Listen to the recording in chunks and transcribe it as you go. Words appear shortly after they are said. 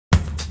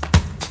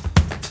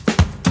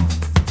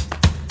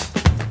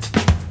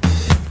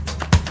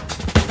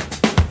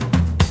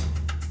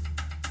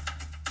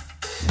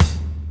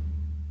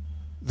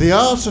The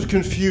art of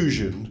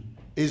confusion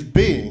is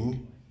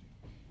being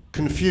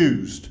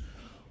confused.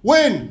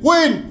 Win,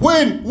 win,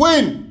 win,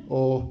 win,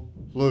 or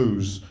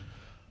lose.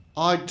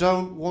 I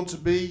don't want to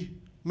be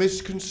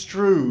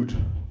misconstrued.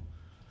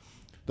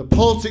 The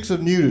politics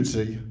of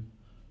nudity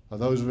are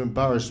those of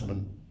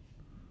embarrassment.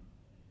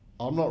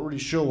 I'm not really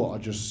sure what I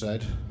just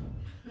said.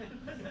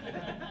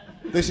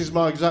 This is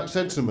my exact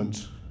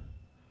sentiment.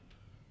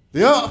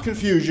 The art of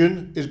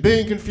confusion is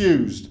being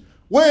confused.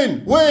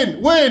 Win,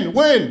 win, win,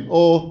 win,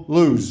 or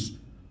lose.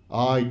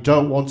 I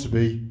don't want to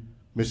be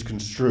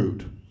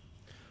misconstrued.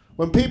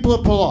 When people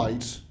are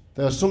polite,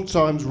 they are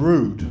sometimes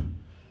rude.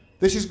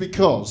 This is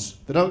because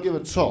they don't give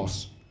a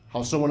toss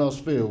how someone else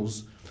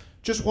feels,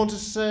 just want to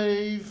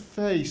save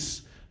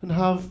face and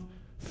have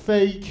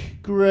fake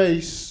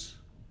grace.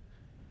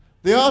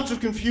 The art of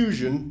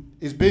confusion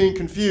is being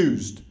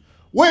confused.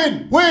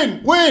 Win,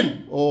 win,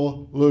 win,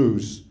 or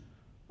lose.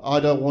 I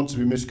don't want to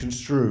be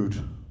misconstrued.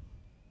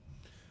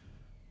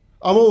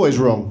 I'm always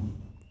wrong.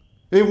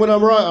 Even when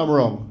I'm right, I'm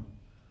wrong.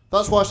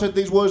 That's why I said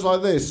these words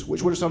like this,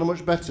 which would have sounded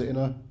much better in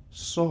a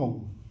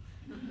song.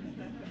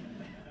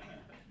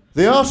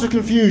 The art of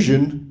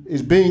confusion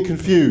is being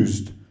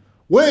confused.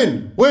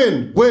 Win,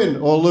 win, win,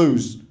 or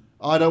lose.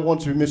 I don't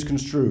want to be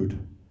misconstrued.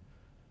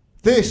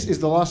 This is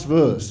the last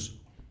verse.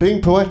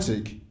 Being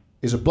poetic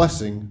is a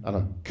blessing and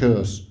a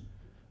curse,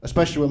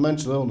 especially when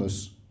mental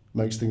illness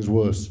makes things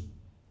worse.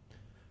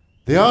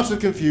 The art of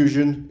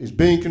confusion is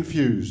being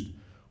confused.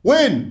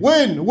 Win,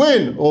 win,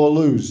 win, or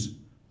lose.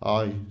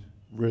 I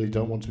really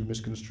don't want to be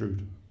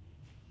misconstrued.